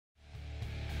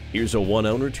Here's a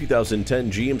one-owner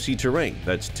 2010 GMC Terrain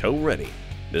that's tow-ready.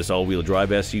 This all-wheel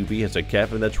drive SUV has a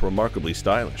cabin that's remarkably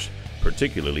stylish,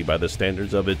 particularly by the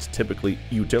standards of its typically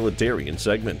utilitarian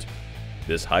segment.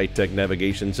 This high-tech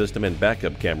navigation system and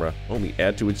backup camera only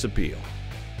add to its appeal.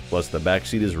 Plus, the back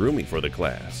seat is roomy for the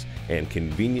class and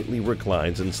conveniently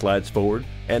reclines and slides forward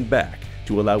and back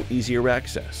to allow easier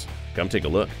access. Come take a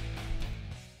look.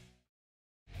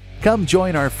 Come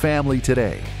join our family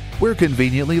today. We're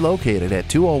conveniently located at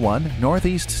 201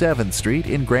 Northeast 7th Street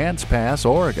in Grants Pass,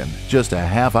 Oregon, just a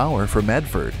half hour from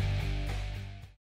Medford.